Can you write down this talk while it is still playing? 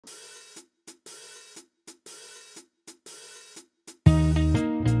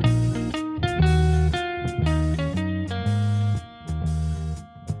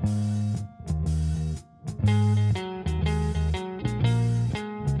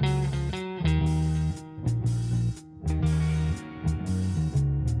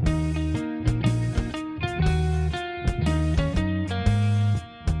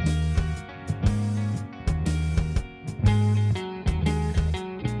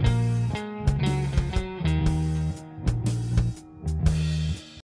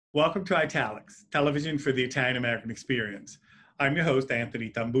Welcome to Italics, television for the Italian-American experience. I'm your host, Anthony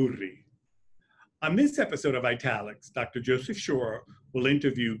Tamburri. On this episode of Italics, Dr. Joseph Sciorra will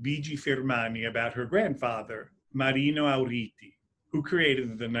interview B.G. Firmani about her grandfather, Marino Auriti, who created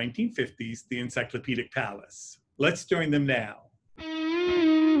in the 1950s the Encyclopedic Palace. Let's join them now.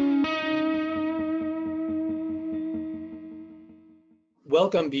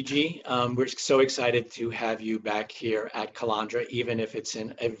 Welcome, BG. We're so excited to have you back here at Calandra, even if it's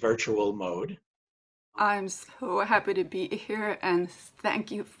in a virtual mode. I'm so happy to be here, and thank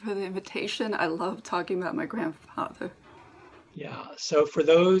you for the invitation. I love talking about my grandfather. Yeah, so for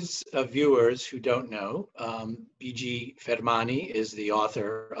those viewers who don't know, B.G. Firmani is the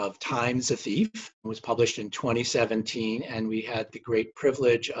author of Time's a Thief. It was published in 2017, and we had the great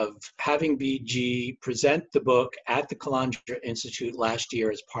privilege of having B.G. present the book at the Calandra Institute last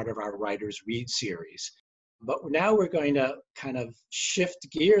year as part of our Writers Read series. But now we're going to kind of shift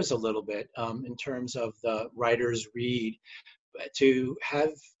gears a little bit in terms of the Writers Read to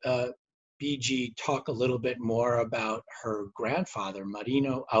have B.G. talk a little bit more about her grandfather,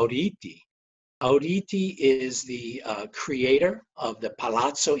 Marino Auriti. Auriti is the creator of the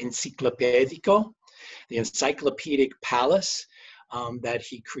Palazzo Enciclopedico, the Encyclopedic Palace that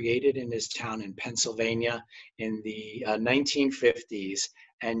he created in his town in Pennsylvania in the 1950s,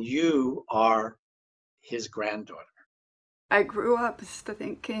 and you are his granddaughter. I grew up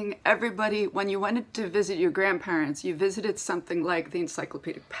thinking everybody, when you went to visit your grandparents, you visited something like the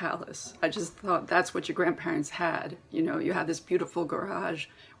Encyclopedic Palace. I just thought that's what your grandparents had. You know, you had this beautiful garage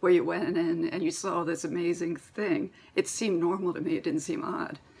where you went in and you saw this amazing thing. It seemed normal to me. It didn't seem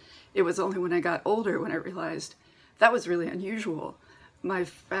odd. It was only when I got older when I realized that was really unusual. My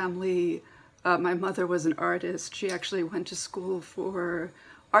family, my mother was an artist. She actually went to school for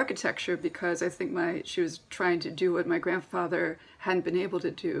architecture because I think she was trying to do what my grandfather hadn't been able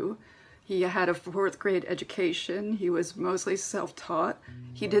to do. He had a 4th grade education. He was mostly self-taught.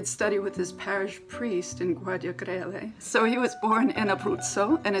 He did study with his parish priest in Guardiagrele. So he was born in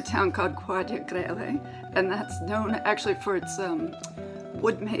Abruzzo in a town called Guardiagrele, and that's known actually for its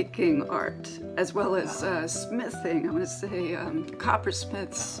wood-making art, as well as smithing. I'm going to say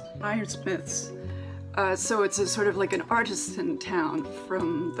coppersmiths, ironsmiths. So it's a sort of like an artisan town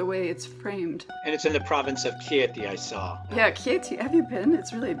from the way it's framed. And it's in the province of Chieti, I saw. Yeah, Chieti. Have you been?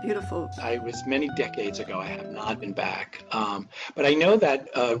 It's really beautiful. I was many decades ago. I have not been back. But I know that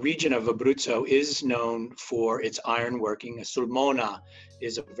region of Abruzzo is known for its ironworking. Sulmona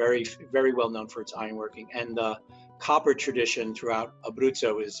is very, very well known for its ironworking. And the copper tradition throughout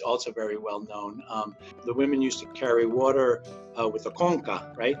Abruzzo is also very well known. The women used to carry water with a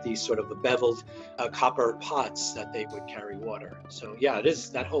conca, right? These sort of beveled copper pots that they would carry water. So yeah, it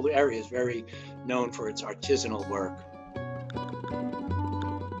is, that whole area is very known for its artisanal work.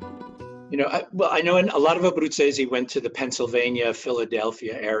 You know, I know a lot of Abruzzesi went to the Pennsylvania,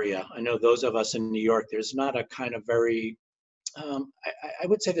 Philadelphia area. I know those of us in New York, there's not a kind of very I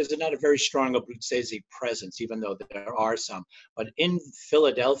would say there's not a very strong Abruzzesi presence, even though there are some. But in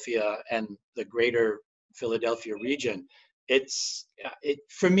Philadelphia and the greater Philadelphia region,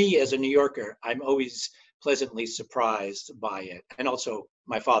 for me as a New Yorker, I'm always pleasantly surprised by it. And also,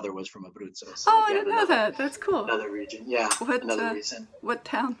 my father was from Abruzzo. So I didn't know that. That's cool. Another region, yeah. Another reason. What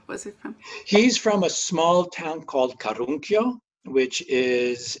town was he from? He's from a small town called Caruncchio, which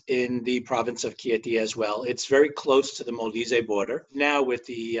is in the province of Chieti as well. It's very close to the Molise border. Now with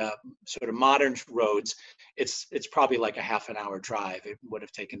the sort of modern roads, it's probably like a half an hour drive. It would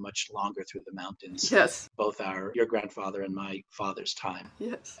have taken much longer through the mountains. Yes. Both your grandfather and my father's time.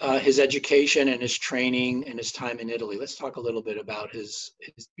 Yes. His education and his training and his time in Italy. Let's talk a little bit about his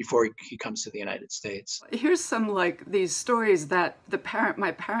before he comes to the United States. Here's some like these stories that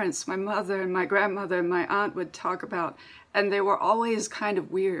my parents, my mother and my grandmother and my aunt would talk about. And they were always kind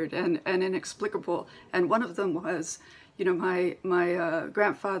of weird and inexplicable. And one of them was, you know, my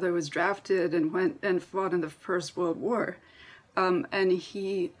grandfather was drafted and went and fought in the First World War. And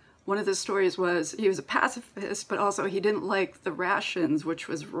one of the stories was he was a pacifist, but also he didn't like the rations, which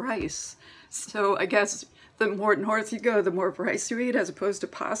was rice. So I guess the more north you go, the more rice you eat as opposed to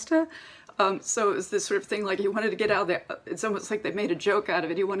pasta. So it was this sort of thing like he wanted to get out of the, it's almost like they made a joke out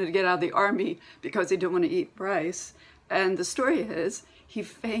of it. He wanted to get out of the army because he didn't want to eat rice. And the story is he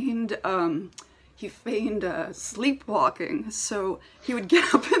feigned sleepwalking. So he would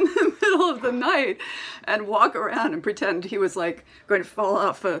get up in the middle of the night and walk around and pretend he was like going to fall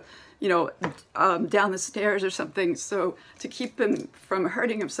off down the stairs or something. So to keep him from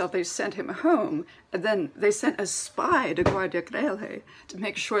hurting himself, they sent him home. And then they sent a spy to Guardiagrele to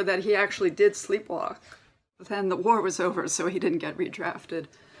make sure that he actually did sleepwalk. Then the war was over, so he didn't get redrafted.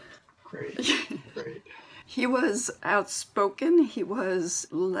 Great, great. He was outspoken. He was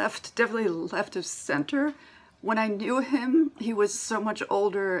definitely left of center. When I knew him, he was so much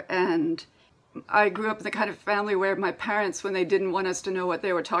older, and I grew up in the kind of family where my parents, when they didn't want us to know what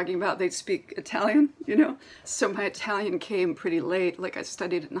they were talking about, they'd speak Italian, you know? So my Italian came pretty late. Like, I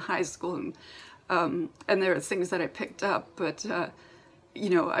studied in high school, and there are things that I picked up, but, you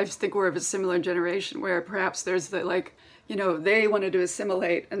know, I just think we're of a similar generation where perhaps there's the, like, you know, they wanted to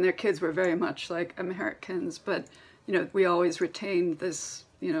assimilate and their kids were very much like Americans, but, you know, we always retained this,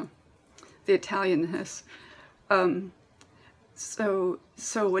 you know, the Italianness. So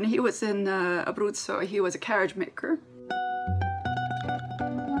when he was in Abruzzo, he was a carriage maker.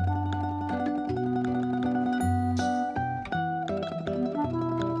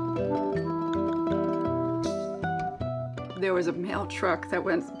 There was a mail truck that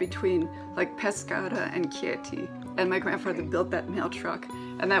went between like Pescara and Chieti, and my grandfather built that mail truck,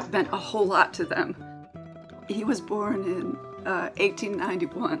 and that meant a whole lot to them. He was born in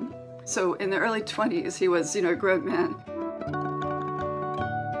 1891, so in the early 20s he was, you know, a grown man.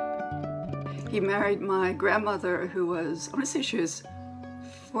 He married my grandmother, who was, I want to say she was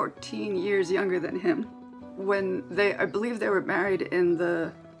 14 years younger than him. I believe they were married in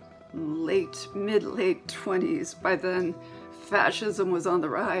the mid-late 20s. By then, fascism was on the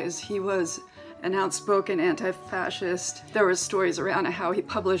rise. He was an outspoken anti-fascist. There were stories around how he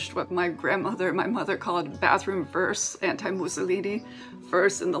published what my mother called bathroom verse, anti-Mussolini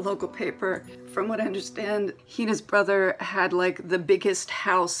verse in the local paper. From what I understand, he and his brother had like the biggest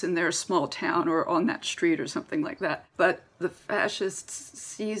house in their small town or on that street or something like that. But the fascists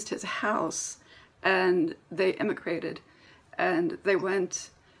seized his house and they immigrated, and they wanted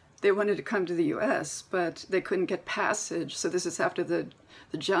to come to the US, but they couldn't get passage. So this is after the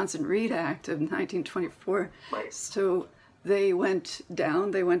Johnson-Reed Act of 1924. Right. So they went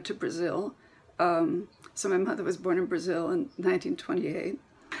to Brazil. So my mother was born in Brazil in 1928.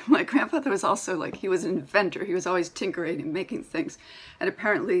 My grandfather was also like, he was an inventor. He was always tinkering and making things. And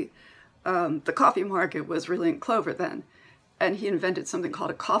apparently the coffee market was really in clover then. And he invented something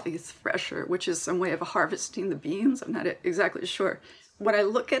called a coffee thresher, which is some way of harvesting the beans. I'm not exactly sure. When I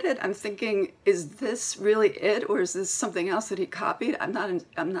look at it, I'm thinking, is this really it, or is this something else that he copied? I'm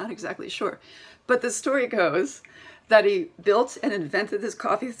not exactly sure. But the story goes that he built and invented this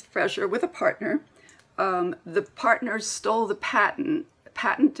coffee thresher with a partner. The partner stole the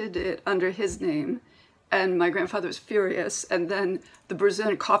patented it under his name, and my grandfather was furious. And then the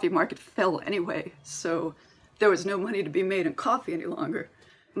Brazilian coffee market fell anyway, so there was no money to be made in coffee any longer.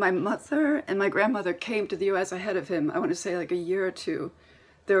 My mother and my grandmother came to the U.S. ahead of him, I want to say like a year or two.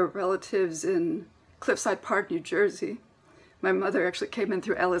 They were relatives in Cliffside Park, New Jersey. My mother actually came in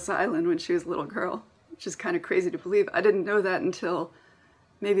through Ellis Island when she was a little girl, which is kind of crazy to believe. I didn't know that until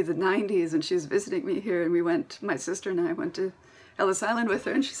maybe the 90s, and she was visiting me here, and my sister and I went to Ellis Island with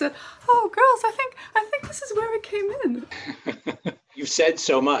her, and she said, "Oh, girls, I think this is where we came in." You've said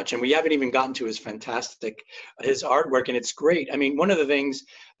so much, and we haven't even gotten to his artwork, and it's great. I mean, one of the things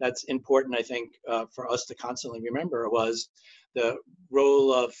that's important, I think, for us to constantly remember was the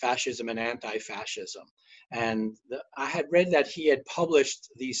role of fascism and anti-fascism. And I had read that he had published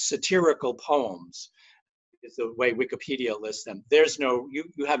these satirical poems, is the way Wikipedia lists them.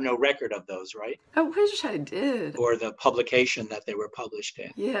 You have no record of those, right? I wish I did. Or the publication that they were published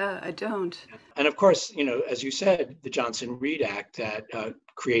in. Yeah, I don't. And of course, you know, as you said, the Johnson-Reed Act that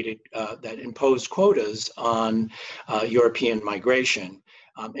that imposed quotas on European migration,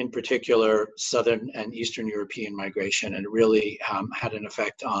 in particular Southern and Eastern European migration, and it really had an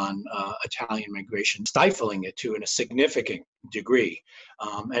effect on Italian migration, stifling it in a significant degree.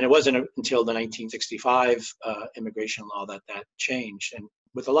 And it wasn't until the 1965 immigration law that changed, and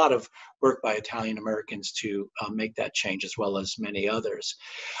with a lot of work by Italian Americans to make that change, as well as many others.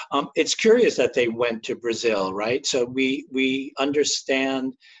 It's curious that they went to Brazil, right? So we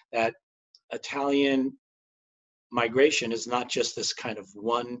understand that Italian migration is not just this kind of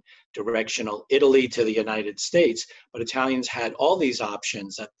one directional Italy to the United States, but Italians had all these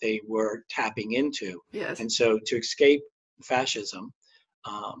options that they were tapping into. Yes. And so to escape fascism,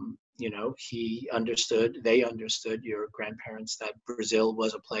 you know, they understood, your grandparents, that Brazil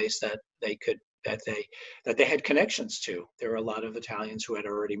was a place that they had connections to. There were a lot of Italians who had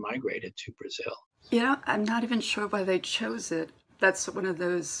already migrated to Brazil. You know, I'm not even sure why they chose it. That's one of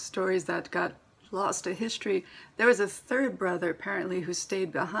those stories that got lost to history. There was a third brother apparently who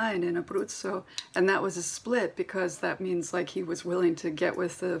stayed behind in Abruzzo, and that was a split, because that means like he was willing to get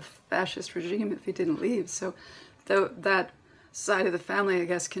with the fascist regime if he didn't leave. So that side of the family, I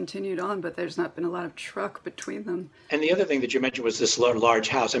guess, continued on, but there's not been a lot of truck between them. And the other thing that you mentioned was this large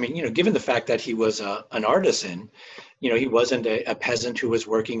house. I mean, given the fact that he was an artisan, he wasn't a peasant who was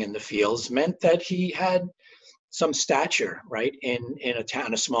working in the fields, meant that he had some stature, right, in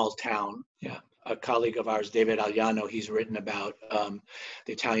a small town. Yeah. A colleague of ours, David Aliano, he's written about the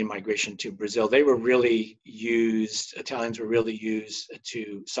Italian migration to Brazil. Italians were really used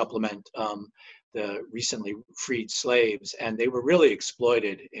to supplement the recently freed slaves, and they were really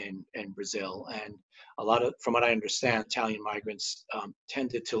exploited in Brazil. And from what I understand, Italian migrants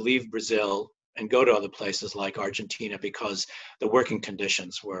tended to leave Brazil and go to other places like Argentina because the working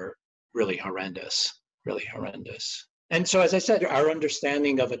conditions were really horrendous. And so, as I said, our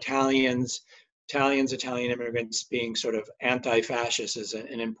understanding of Italian immigrants being sort of anti-fascist is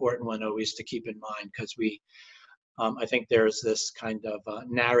an important one always to keep in mind, because I think there's this kind of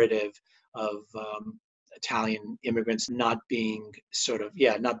narrative of Italian immigrants not being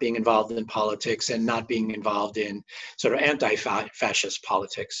involved in politics and not being involved in sort of anti-fascist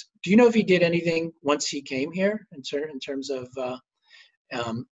politics. Do you know if he did anything once he came here in terms of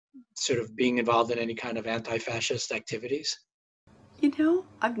sort of being involved in any kind of anti-fascist activities?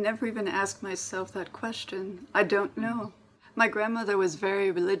 I've never even asked myself that question. I don't know. My grandmother was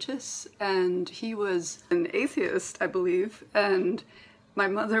very religious, and he was an atheist, I believe, and my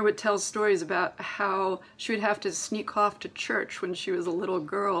mother would tell stories about how she would have to sneak off to church when she was a little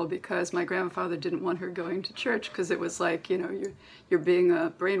girl because my grandfather didn't want her going to church because it was like, you're being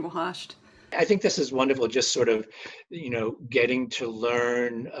brainwashed. I think this is wonderful, just sort of, getting to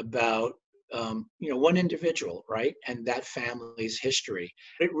learn about, one individual, right? And that family's history.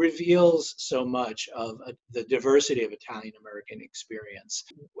 It reveals so much of the diversity of Italian American experience.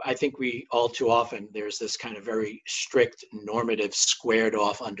 I think we all too often, there's this kind of very strict, normative, squared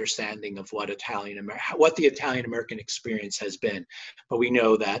off understanding of what the Italian American experience has been. But we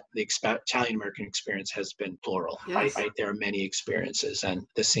know that the Italian American experience has been plural, yes. Right? There are many experiences, and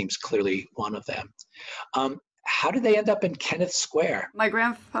this seems clearly one of them. How did they end up in Kenneth Square? My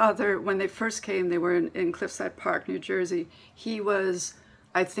grandfather, when they first came, they were in Cliffside Park, New Jersey. He was,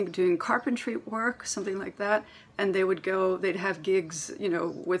 I think, doing carpentry work, something like that. And they'd have gigs,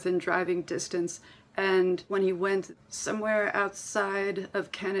 within driving distance. And when he went somewhere outside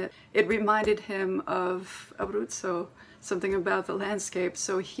of Kenneth, it reminded him of Abruzzo, something about the landscape.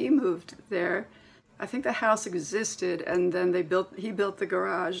 So he moved there. I think the house existed, and then he built the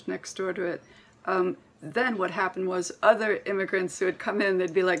garage next door to it. Then what happened was other immigrants who had come in,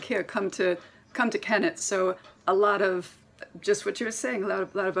 they'd be like, here, come to Kenneth. So a lot of, just what you were saying, a lot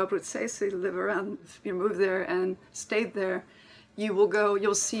of Abruzzesi live around, moved there and stayed there.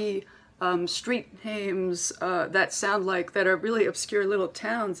 You'll see street names that are really obscure little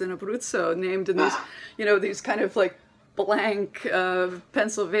towns in Abruzzo named in these, these kind of like blank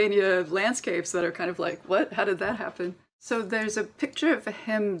Pennsylvania landscapes that are kind of like, what? How did that happen? So there's a picture of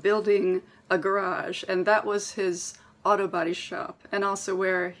him building a garage, and that was his auto body shop, and also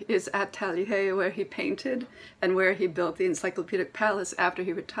where his atelier, where he painted, and where he built the Encyclopedic Palace after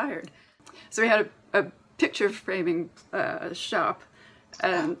he retired. So he had a picture framing shop,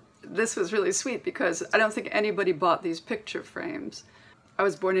 and this was really sweet because I don't think anybody bought these picture frames. I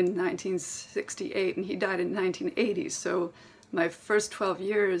was born in 1968, and he died in 1980, so my first 12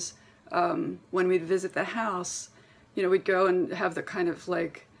 years, when we'd visit the house, we'd go and have the kind of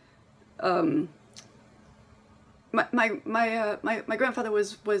like, my grandfather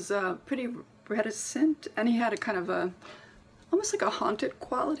was pretty reticent, and he had a kind of almost like a haunted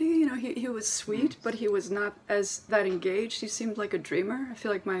quality. He was sweet, but he was not that engaged. He seemed like a dreamer. I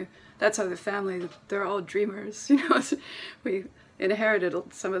feel like that's how the family, they're all dreamers. We inherited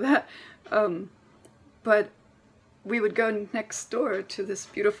some of that. But we would go next door to this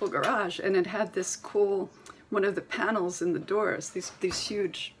beautiful garage, and it had this cool, one of the panels in the doors, these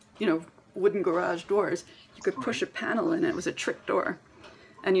huge, wooden garage doors. You could push a panel in, and it was a trick door,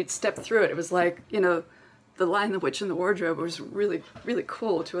 and you'd step through it. It was like, The Lion, the Witch, and the Wardrobe was really, really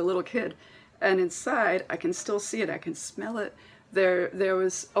cool to a little kid. And inside, I can still see it, I can smell it. There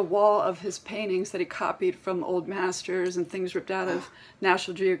was a wall of his paintings that he copied from old masters and things ripped out of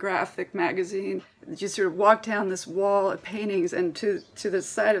National Geographic magazine. You sort of walk down this wall of paintings, and to the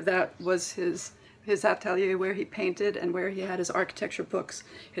side of that was his atelier where he painted and where he had his architecture books.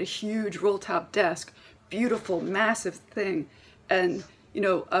 He had a huge roll-top desk, beautiful, massive thing, and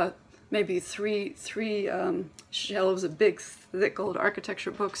maybe three shelves of big, thick old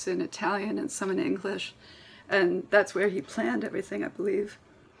architecture books in Italian and some in English. And that's where he planned everything, I believe.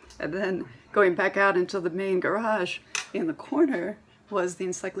 And then going back out into the main garage, in the corner was the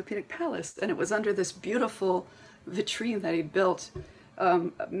Encyclopedic Palace. And it was under this beautiful, vitrine that he built,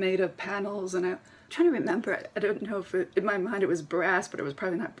 made of panels. And I'm trying to remember, I don't know if in my mind it was brass, but it was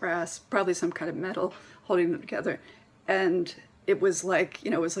probably not brass, probably some kind of metal holding them together. And it was like,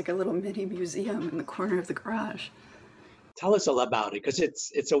 it was like a little mini museum in the corner of the garage. Tell us all about it, because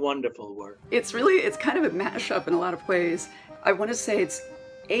it's a wonderful work. It's kind of a mashup in a lot of ways. I want to say it's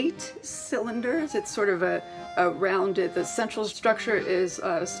 8 cylinders. It's sort of a rounded, the central structure is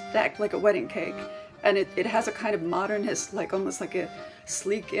stacked like a wedding cake. And it has a kind of modernist, like almost like a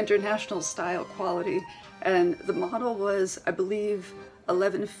sleek international style quality. And the model was, I believe,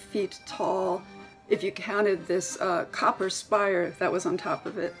 11 feet tall, if you counted this copper spire that was on top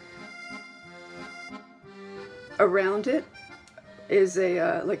of it. Around it is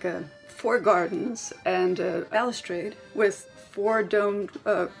like 4 gardens and a balustrade with 4 domed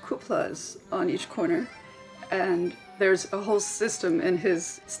cupolas on each corner. And there's a whole system in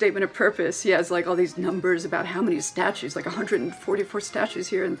his statement of purpose. He has like all these numbers about how many statues, like 144 statues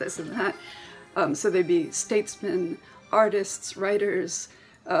here and this and that. So they'd be statesmen, artists, writers,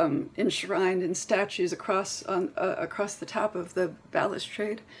 enshrined in statues across the top of the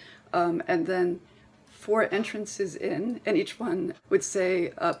balustrade. And then 4 entrances in, and each one would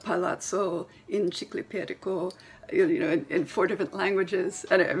say Palazzo Enciclopedico, in 4 different languages.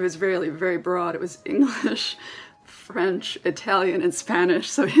 And it was really very broad. It was English, French, Italian, and Spanish.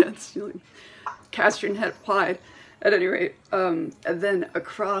 So it's cast your net wide. At any rate, and then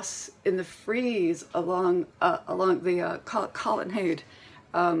across in the frieze along the colonnade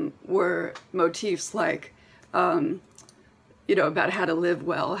were motifs like, about how to live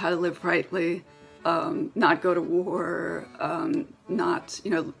well, how to live rightly, not go to war, not,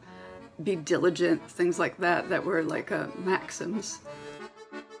 be diligent, things like that were like maxims.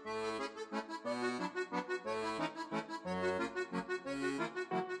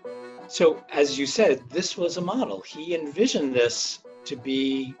 So, as you said, this was a model. He envisioned this to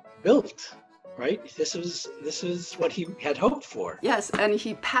be built, right? This is what he had hoped for. Yes, and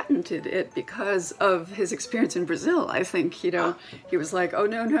he patented it because of his experience in Brazil. I think, he was like, oh,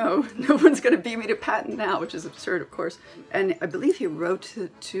 no one's going to beat me to patent now, which is absurd, of course. And I believe he wrote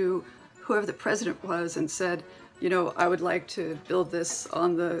to whoever the president was and said, I would like to build this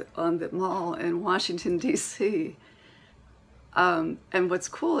on the mall in Washington, D.C. And what's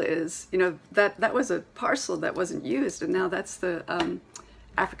cool is, that was a parcel that wasn't used, and now that's the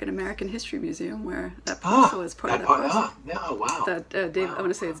African American History Museum where that parcel is part of that parcel. Oh, wow. I want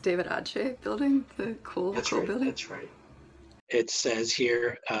to say it's David Adjaye building, the cool building. That's right. It says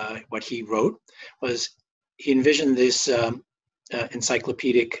here what he wrote was he envisioned this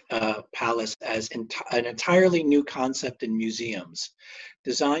Encyclopedic Palace as an entirely new concept in museums,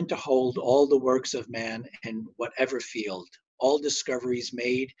 designed to hold all the works of man in whatever field, all discoveries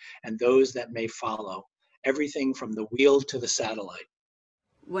made and those that may follow, everything from the wheel to the satellite.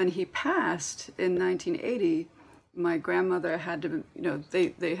 When he passed in 1980, my grandmother had to,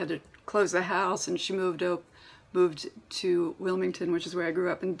 they had to close the house, and she moved to Wilmington, which is where I grew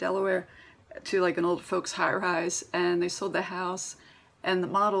up in Delaware, to like an old folks high-rise, and they sold the house. And the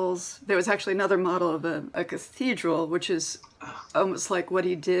models, there was actually another model of a cathedral, which is almost like what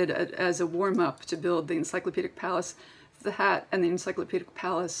he did as a warm-up to build the Encyclopedic Palace. The hat and the Encyclopedic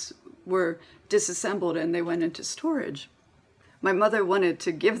Palace were disassembled and they went into storage. My mother wanted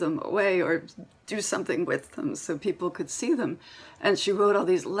to give them away or do something with them so people could see them. And she wrote all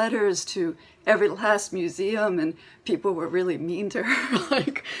these letters to every last museum, and people were really mean to her.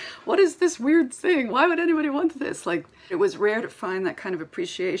 Like, what is this weird thing? Why would anybody want this? Like, it was rare to find that kind of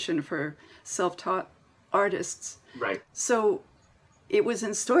appreciation for self-taught artists. Right. So it was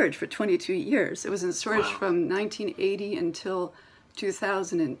in storage for 22 years. It was in storage from 1980 until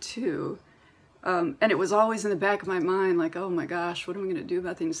 2002. And it was always in the back of my mind, like, oh my gosh, what am I going to do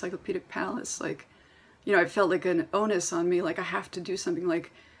about the Encyclopedic Palace? Like, I felt like an onus on me, like I have to do something.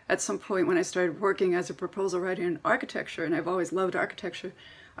 Like at some point when I started working as a proposal writer in architecture, and I've always loved architecture,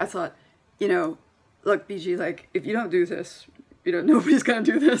 I thought, look, BG, like if you don't do this, nobody's going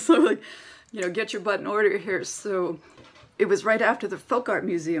to do this. So like, get your butt in order here. So it was right after the Folk Art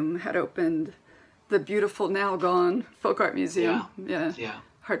Museum had opened, the beautiful now gone Folk Art Museum. Yeah.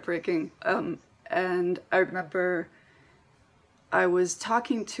 Heartbreaking. And I remember I was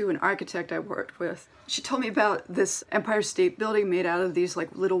talking to an architect I worked with. She told me about this Empire State Building made out of these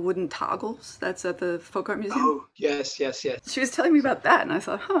like little wooden toggles that's at the Folk Art Museum. Oh, yes. She was telling me about that, and I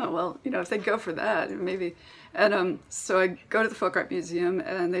thought, well, if they go for that, maybe. And so I go to the Folk Art Museum,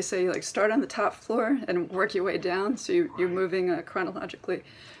 and they say, like, start on the top floor and work your way down. So you're moving chronologically.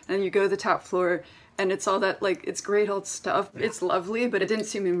 And you go to the top floor, and it's all that, like, it's great old stuff. It's lovely, but it didn't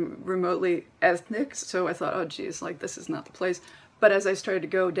seem remotely ethnic. So I thought, oh, geez, like, this is not the place. But as I started to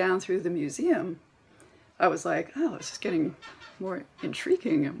go down through the museum, I was like, oh, this is getting more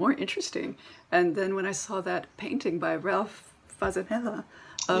intriguing and more interesting. And then when I saw that painting by Ralph Fasanella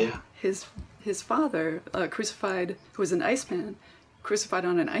of his father, crucified, who was an iceman, crucified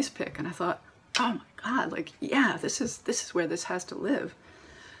on an ice pick, and I thought, oh my God, like, yeah, this is where this has to live.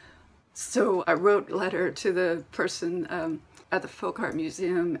 So I wrote a letter to the person at the Folk Art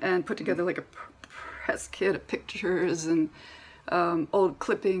Museum and put together like a press kit of pictures and old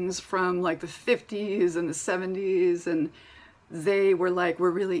clippings from like the 50s and the 70s, and they were like, we're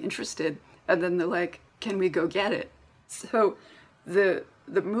really interested. And then they're like, can we go get it? So the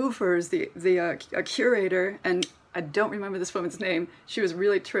movers, a curator, and I don't remember this woman's name, she was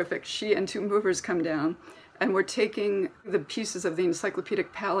really terrific. She and two movers come down, and we're taking the pieces of the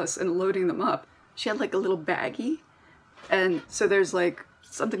Encyclopedic Palace and loading them up. She had like a little baggie, and so there's like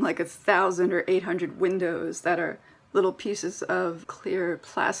something like 1,000 or 800 windows that are little pieces of clear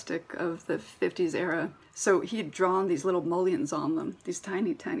plastic of the 50s era. So he'd drawn these little mullions on them, these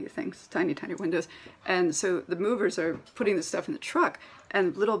tiny, tiny things, tiny, tiny windows. And so the movers are putting the stuff in the truck,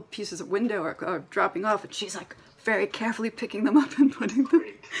 and little pieces of window are dropping off, and she's like very carefully picking them up and putting them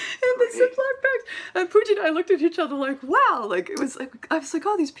in the Ziploc bags. And Pooja and I looked at each other like, wow, like it was like, I was like,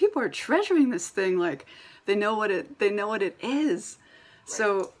 oh, these people are treasuring this thing, like they know what it is. Right.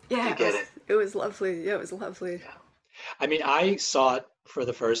 So yeah, it was lovely. Yeah, it was lovely. Yeah. I mean, I saw it for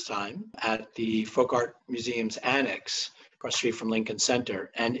the first time at the Folk Art Museum's annex across the street from Lincoln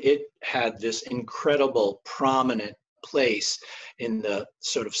Center, and it had this incredible prominent place in the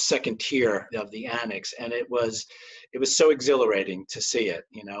sort of second tier of the annex, and it was so exhilarating to see it.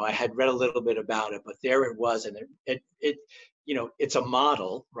 You know, I had read a little bit about it, but there it was, and it you know, it's a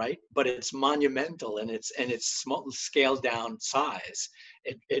model, right? But it's monumental, and it's small, scaled down size.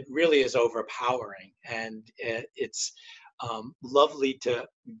 It really is overpowering, and it's lovely to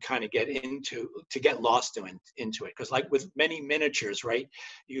kind of get lost into it, because like with many miniatures, right?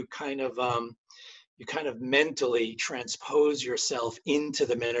 You kind of mentally transpose yourself into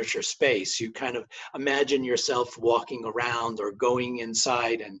the miniature space. You kind of imagine yourself walking around or going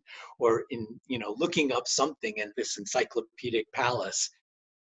inside or looking up something in this Encyclopedic Palace.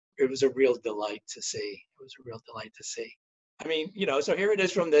 It was a real delight to see. I mean, so here it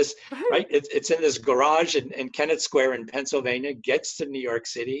is from this, right? It's in this garage in Kennett Square in Pennsylvania, gets to New York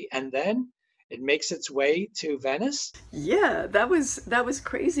City, and then it makes its way to Venice. Yeah, that was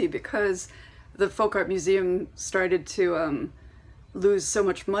crazy, because the Folk Art Museum started to lose so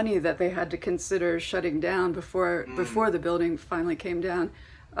much money that they had to consider shutting down before the building finally came down.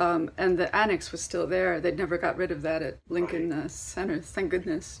 And the annex was still there. They'd never got rid of that at Lincoln Center, thank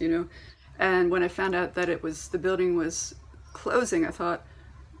goodness, And when I found out that the building was closing, I thought,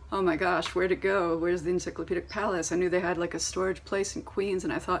 oh my gosh, where'd it go? Where's the Encyclopedic Palace? I knew they had like a storage place in Queens,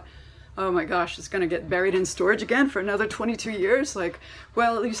 and I thought, oh my gosh, it's going to get buried in storage again for another 22 years. Like,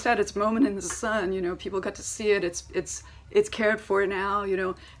 well, at least at its moment in the sun, people got to see it. It's cared for now,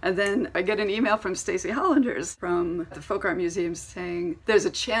 And then I get an email from Stacy Hollanders from the Folk Art Museum saying there's a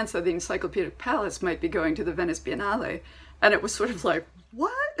chance that the Encyclopedic Palace might be going to the Venice Biennale. And it was sort of like,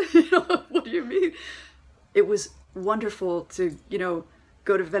 what? What do you mean? It was wonderful to,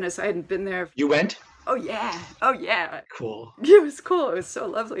 go to Venice. I hadn't been there. You went? Oh yeah. Cool. It was cool. It was so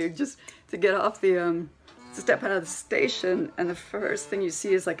lovely just to get off to step out of the station, and the first thing you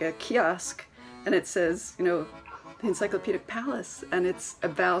see is like a kiosk, and it says, the Encyclopedic Palace, and it's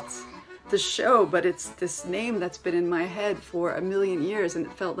about the show, but it's this name that's been in my head for a million years, and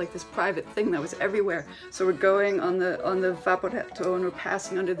it felt like this private thing that was everywhere. So we're going on the Vaporetto, and we're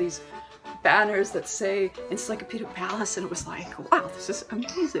passing under these banners that say Encyclopedic Palace, and it was like, wow, this is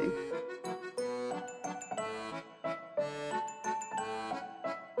amazing.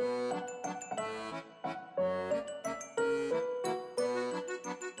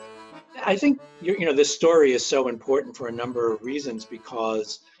 I think this story is so important for a number of reasons,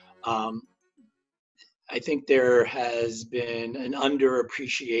 because I think there has been an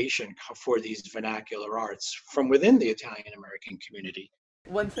underappreciation for these vernacular arts from within the Italian American community.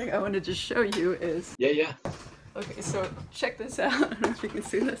 One thing I wanted to show you is... Yeah. Okay, so check this out. I don't know if you can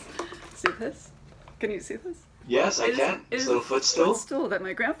see this. See this? Can you see this? Yes, I can. It's a little footstool. Footstool that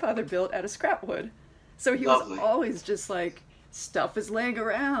my grandfather built out of scrap wood. So he was always just like, stuff is laying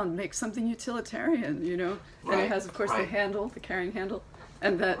around, make something utilitarian, And it has, of course, the handle, the carrying handle,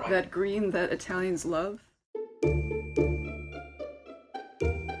 and that green that Italians love.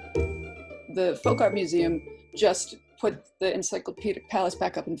 the Folk Art Museum just put the Encyclopedic Palace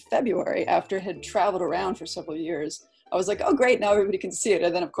back up in February after it had traveled around for several years. I was like, oh, great, now everybody can see it.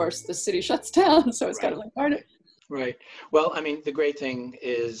 And then, of course, the city shuts down, so it's kind of like harder. Right. Well, I mean, the great thing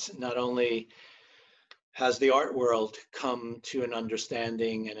is not only has the art world come to an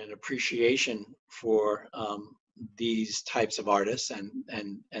understanding and an appreciation for these types of artists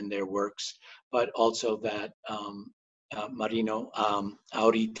and their works, but also that Marino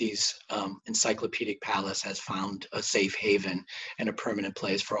Auriti's Encyclopedic Palace has found a safe haven and a permanent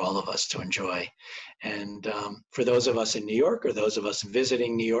place for all of us to enjoy. And for those of us in New York, or those of us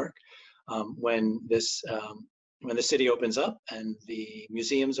visiting New York, when the city opens up and the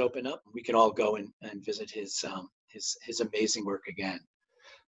museums open up, we can all go and visit his amazing work again.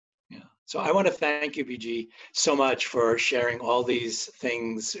 Yeah. So I want to thank you, BG, so much for sharing all these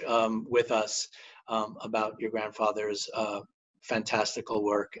things with us about your grandfather's fantastical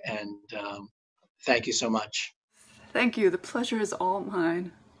work. And thank you so much. Thank you. The pleasure is all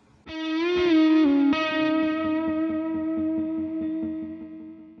mine.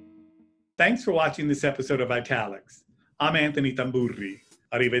 Thanks for watching this episode of Italics. I'm Anthony Tamburri.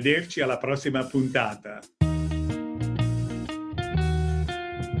 Arrivederci alla prossima puntata.